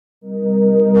On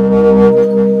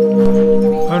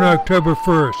October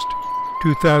 1st,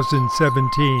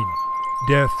 2017,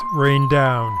 death rained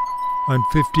down on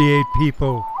 58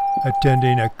 people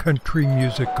attending a country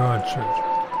music concert.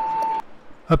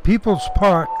 A people's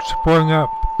park sprung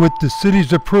up with the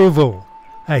city's approval,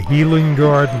 a healing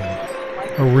garden,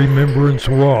 a remembrance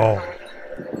wall.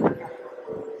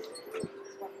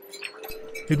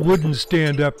 It wouldn't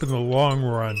stand up in the long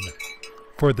run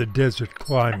for the desert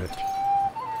climate.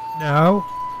 Now,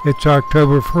 it's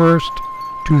October 1st,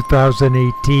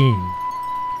 2018.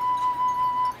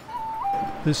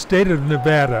 The state of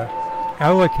Nevada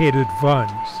allocated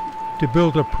funds to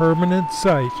build a permanent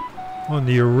site on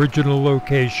the original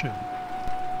location.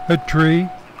 A tree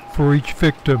for each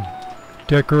victim,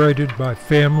 decorated by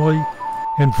family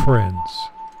and friends.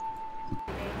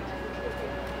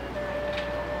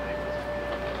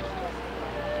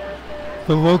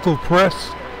 The local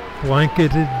press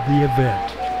blanketed the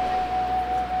event.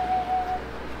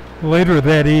 Later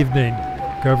that evening,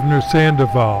 Governor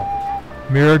Sandoval,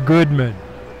 Mayor Goodman,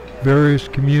 various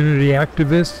community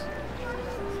activists,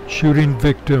 shooting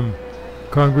victim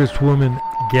Congresswoman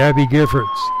Gabby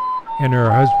Giffords, and her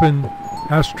husband,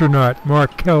 astronaut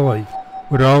Mark Kelly,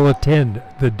 would all attend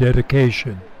the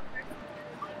dedication.